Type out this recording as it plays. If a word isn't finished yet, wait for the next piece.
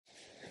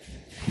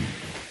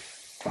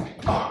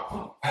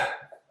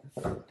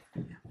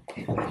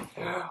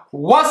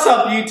What's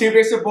up, YouTube?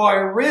 It's your boy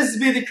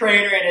Rizby the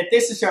Creator, and if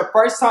this is your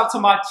first time to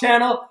my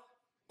channel,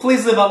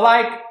 please leave a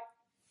like,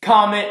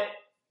 comment,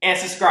 and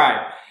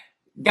subscribe.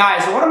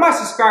 Guys, one of my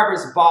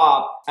subscribers,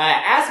 Bob,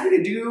 asked me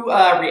to do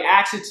a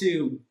reaction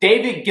to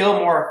David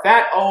Gilmour,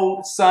 Fat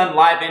Old Son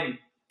Live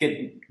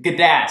in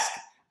Gdansk.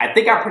 I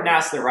think I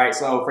pronounced it right,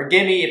 so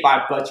forgive me if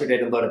I butchered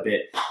it a little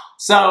bit.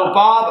 So,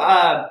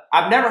 Bob,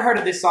 I've never heard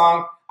of this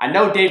song. I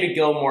know David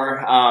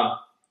Gilmour,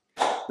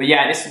 but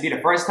yeah, this would be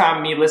the first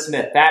time me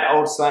listening to Fat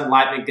Old Son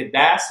Live in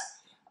Gdansk.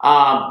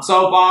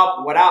 So,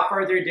 Bob, without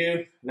further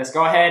ado, let's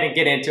go ahead and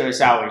get into it,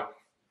 shall we?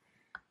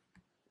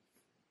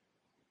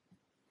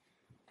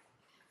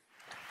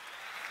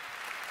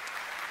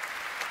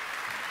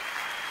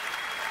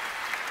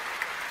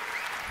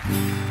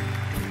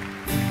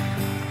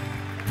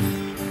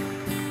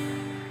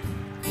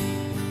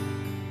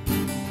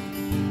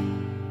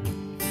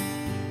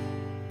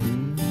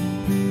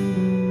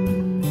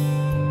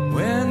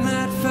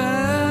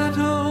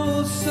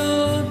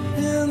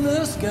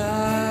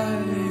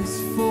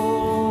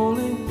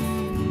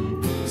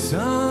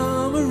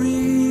 Summer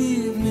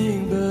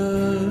evening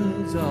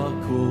birds are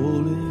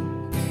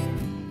calling.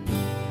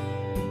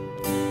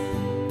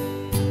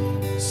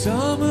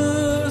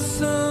 Summer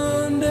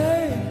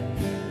Sunday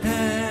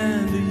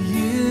and a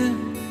year.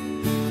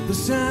 The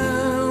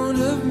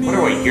sound of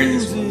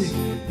music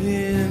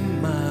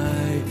in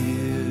my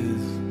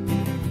ears.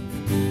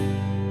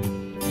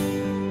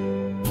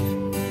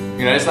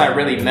 You know, it's like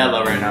really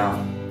mellow right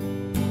now.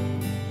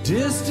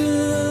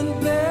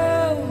 Distant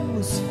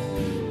bells,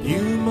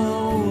 new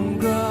mown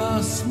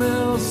grass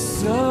smells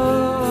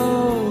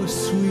so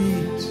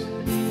sweet.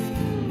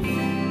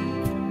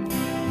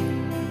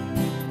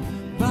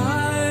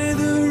 By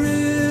the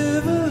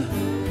river,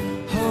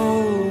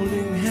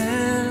 holding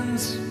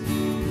hands,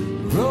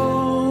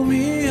 roll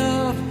me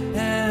up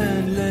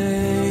and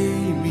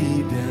lay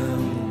me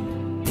down.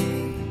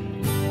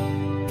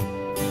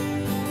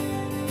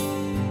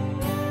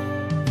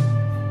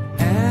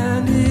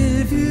 And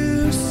if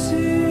you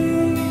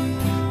see,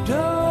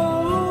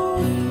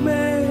 don't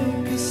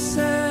make a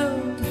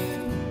sound.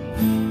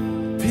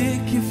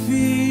 Pick your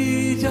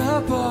feet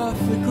up off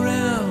the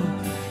ground.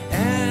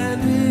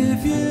 And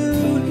if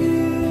you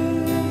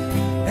hear,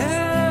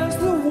 as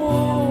the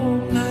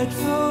warm night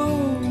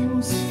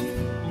falls,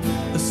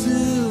 a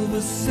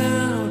silver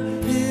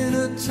sound in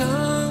a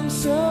tongue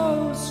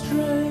so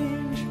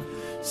strange,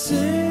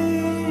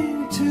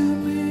 sing to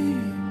me,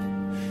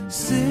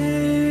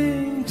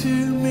 sing to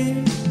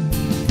me.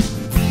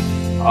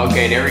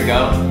 Okay, there we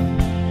go.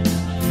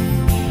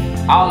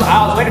 I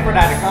was waiting for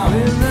that to come.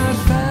 When that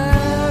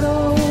fat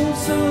old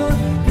sun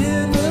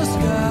in the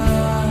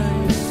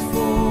sky is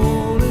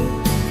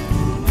falling,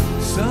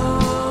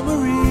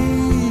 summer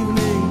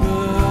evening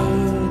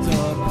birds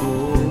are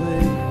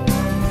calling.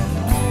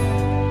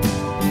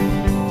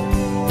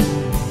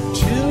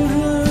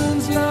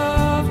 Children's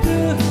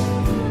laughter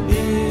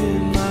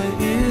in my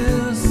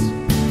ears.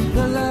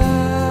 The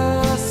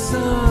last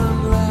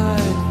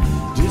sunlight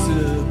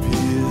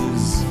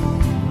disappears.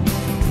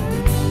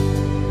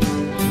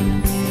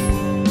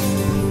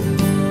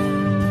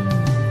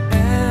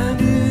 And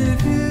if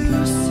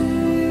you see,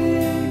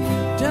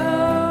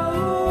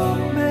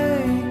 don't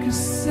make a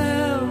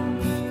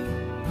sound.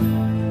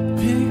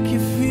 Pick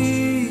your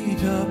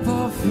feet up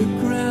off the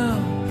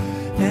ground.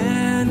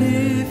 And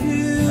if you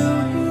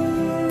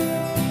hear,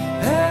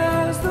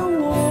 as the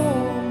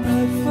warm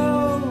night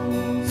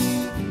falls,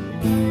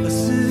 a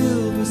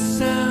silver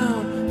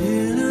sound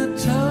in a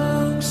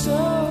tongue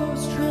so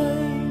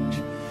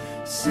strange,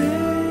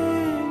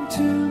 sing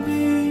to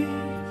me,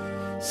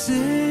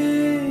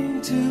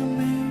 sing to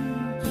me,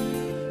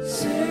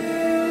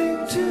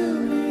 sing to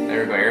me.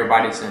 There we go.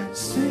 Everybody's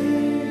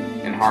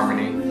in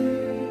harmony.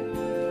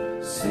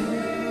 Sing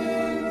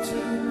to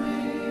me,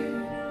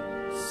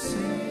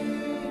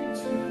 sing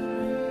to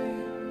me,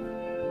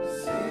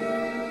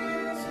 sing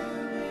to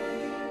me,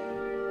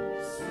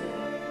 sing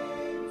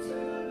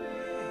to me,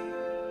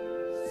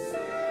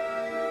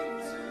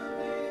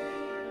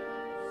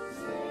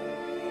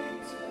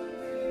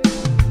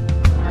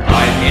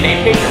 And they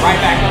picked it right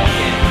back up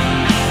again.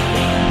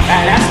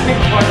 That's Nick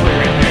Butler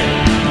right there.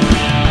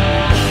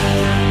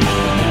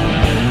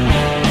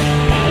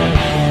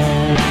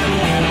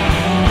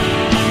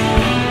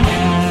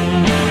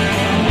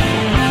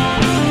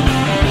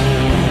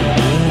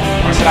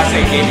 Or should I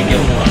say David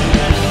Gilmour?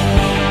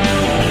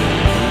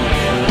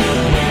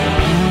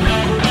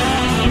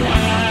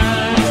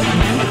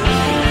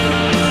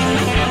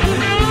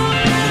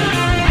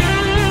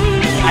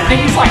 I think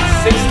he's like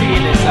 60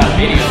 in this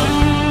video.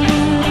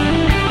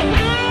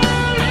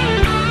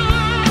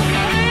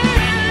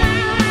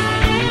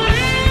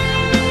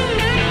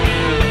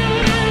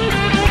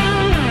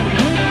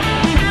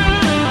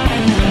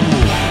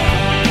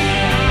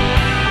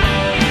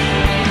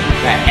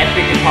 That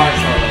epic guitar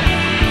solo.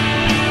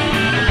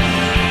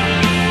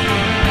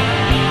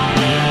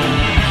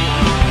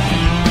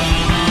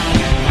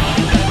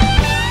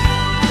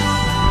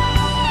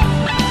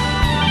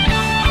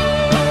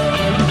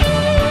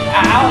 I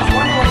was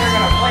wondering when they're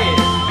gonna play it.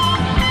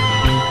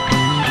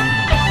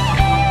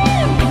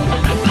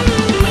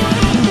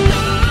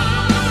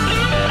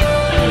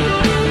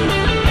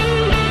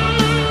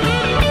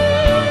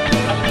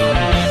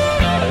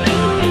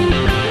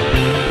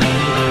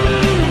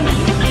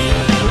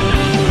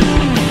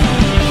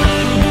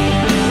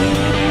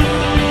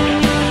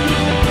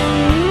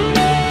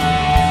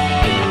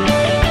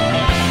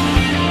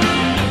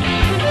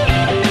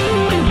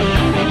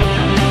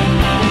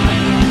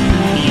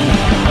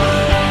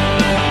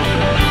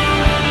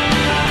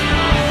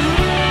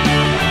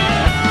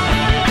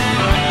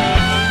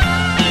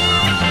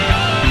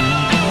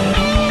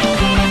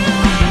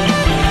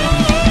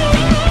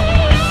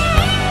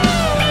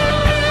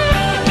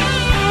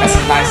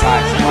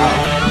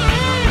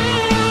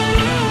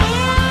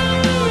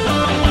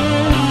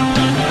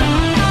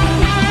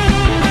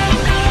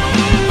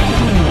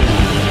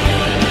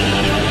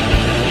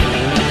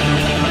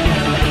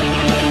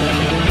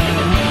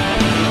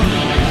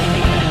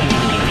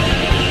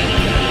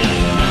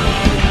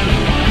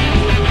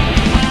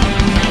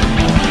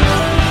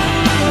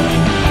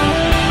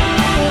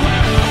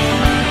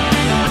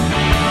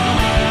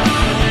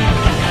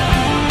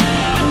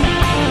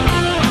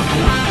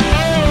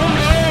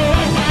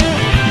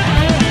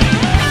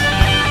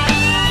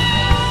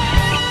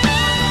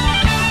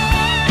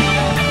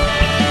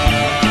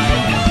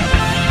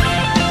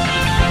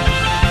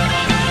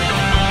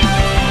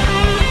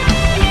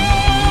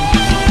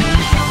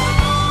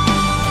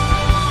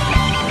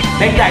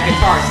 Make that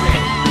guitar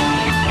sing.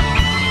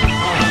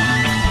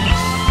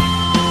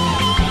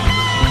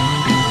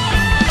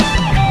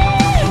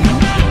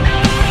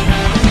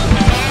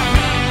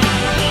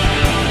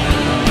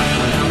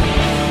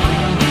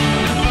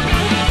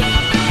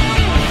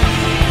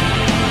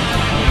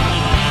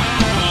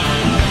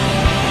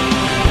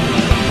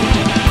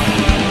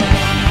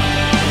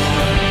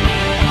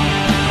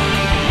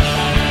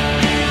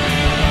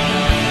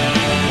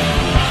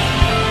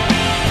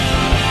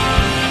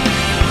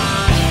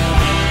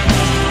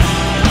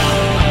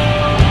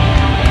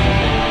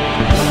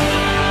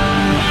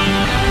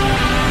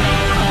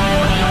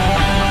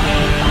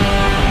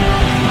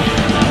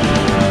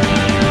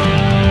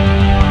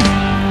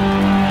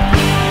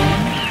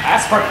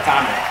 That's perfect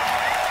timing.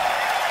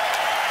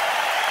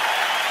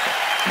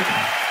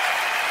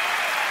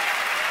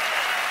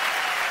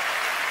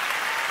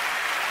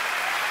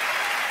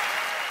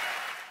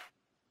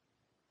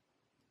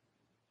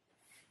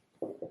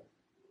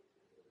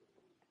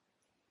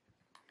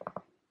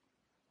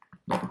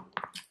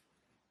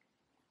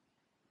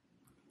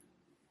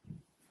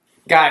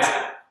 Guys,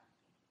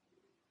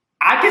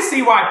 I can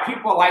see why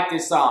people like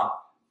this song.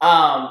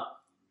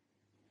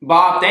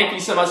 Bob, thank you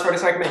so much for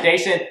this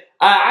recommendation.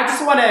 I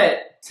just want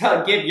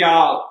to give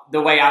y'all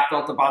the way I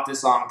felt about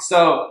this song.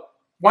 So,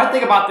 one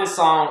thing about this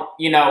song,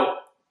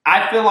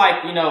 I feel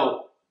like,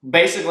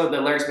 basically the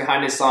lyrics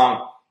behind this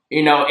song,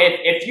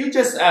 if you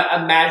just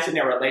imagine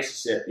a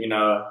relationship,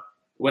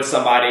 with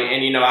somebody,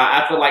 and,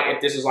 I feel like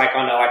if this was like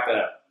on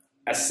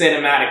a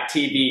cinematic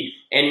TV,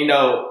 and,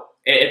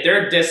 if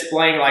they're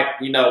displaying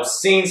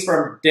scenes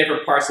from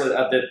different parts of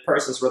the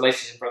person's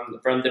relationship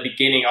from the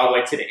beginning all the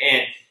way to the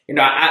end,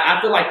 I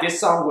feel like this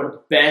song would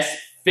best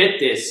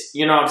fit this.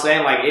 You know what I'm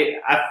saying? Like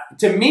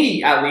to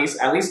me, at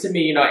least to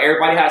me,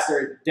 everybody has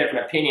their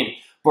different opinion.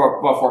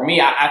 But for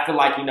me, I feel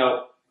like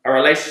a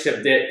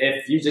relationship that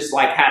if you just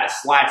had a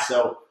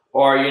slideshow,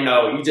 or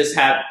you just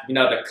have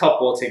the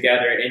couple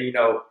together, and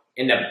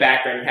in the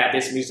background you have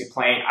this music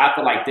playing, I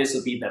feel like this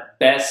would be the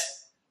best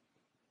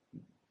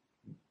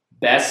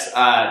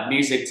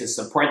music to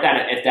support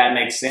that, if that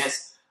makes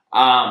sense.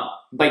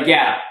 But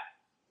yeah,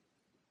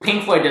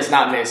 Pink Floyd does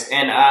not miss.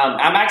 And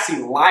I'm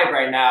actually live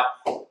right now,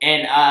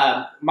 and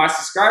my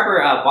subscriber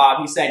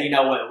Bob, he said,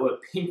 with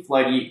Pink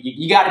Floyd,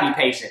 you got to be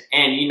patient,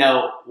 and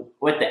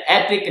with the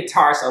epic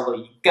guitar solo,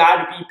 you got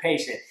to be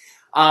patient.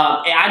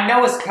 And I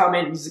know it's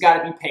coming. You just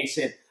got to be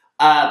patient.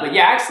 But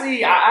yeah,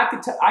 actually,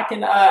 I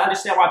can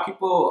understand why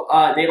people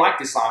they like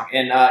this song,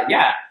 and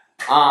yeah.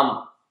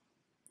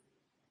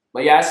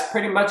 But yeah, it's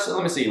pretty much.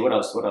 Let me see what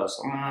else.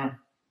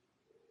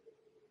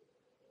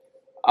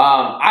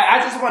 I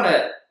just want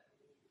to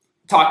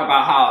talk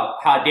about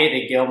how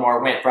David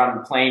Gilmour went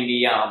from playing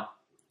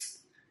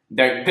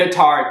the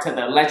guitar to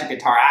the electric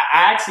guitar. I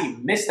actually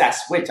missed that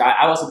switch.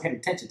 I wasn't paying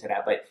attention to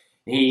that, but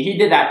he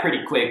did that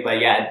pretty quick. But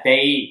yeah,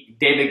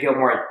 David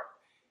Gilmour,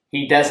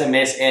 he doesn't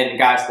miss. And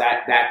guys,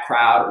 that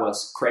crowd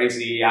was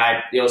crazy.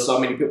 There was so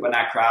many people in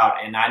that crowd,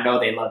 and I know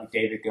they love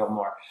David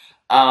Gilmour.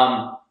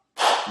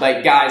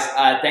 But guys,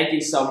 thank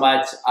you so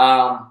much.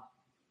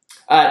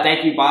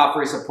 Thank you, Bob, for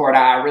your support.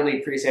 I really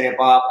appreciate it,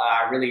 Bob.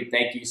 I really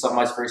thank you so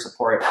much for your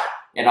support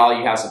and all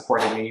you have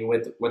supported me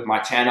with my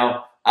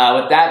channel.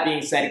 With that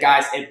being said,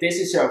 guys, if this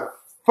is your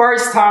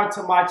first time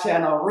to my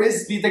channel,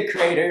 Rizby the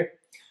Creator,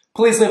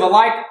 please leave a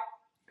like,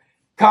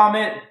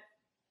 comment,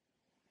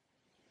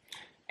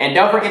 and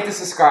don't forget to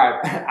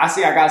subscribe. I'll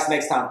see you guys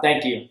next time.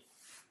 Thank you.